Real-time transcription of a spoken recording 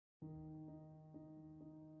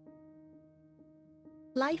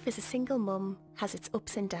Life as a single mum has its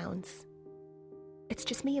ups and downs. It's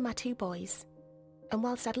just me and my 2 boys, and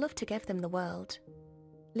whilst I'd love to give them the world,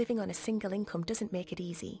 living on a single income doesn't make it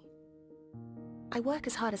easy. I work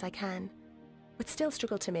as hard as I can, but still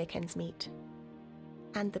struggle to make ends meet.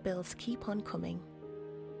 And the bills keep on coming.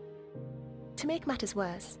 To make matters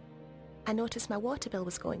worse, I noticed my water bill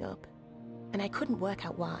was going up, and I couldn't work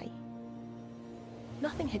out why.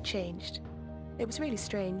 Nothing had changed. It was really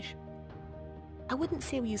strange. I wouldn't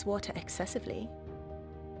say we use water excessively,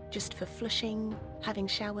 just for flushing, having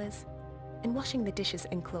showers, and washing the dishes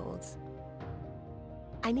and clothes.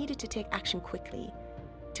 I needed to take action quickly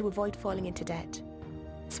to avoid falling into debt,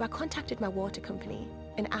 so I contacted my water company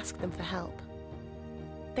and asked them for help.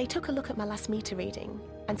 They took a look at my last meter reading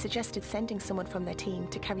and suggested sending someone from their team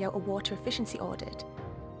to carry out a water efficiency audit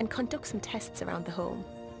and conduct some tests around the home.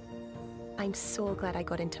 I'm so glad I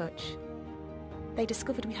got in touch. They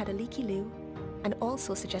discovered we had a leaky loo and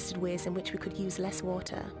also suggested ways in which we could use less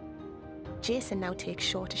water. Jason now takes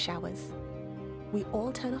shorter showers. We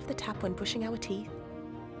all turn off the tap when brushing our teeth,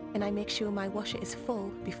 and I make sure my washer is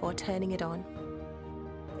full before turning it on.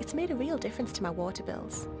 It's made a real difference to my water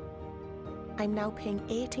bills. I'm now paying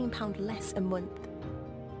 £18 less a month,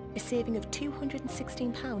 a saving of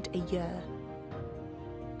 £216 a year.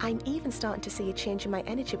 I'm even starting to see a change in my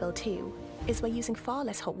energy bill too, as we're using far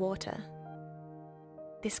less hot water.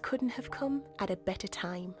 This couldn't have come at a better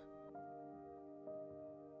time.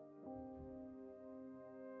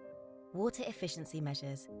 Water efficiency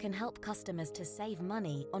measures can help customers to save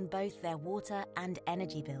money on both their water and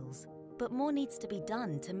energy bills. But more needs to be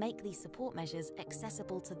done to make these support measures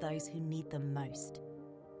accessible to those who need them most.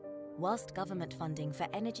 Whilst government funding for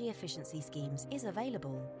energy efficiency schemes is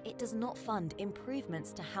available, it does not fund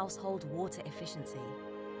improvements to household water efficiency.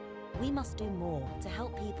 We must do more to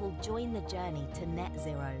help people join the journey to net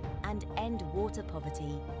zero and end water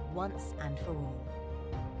poverty once and for all.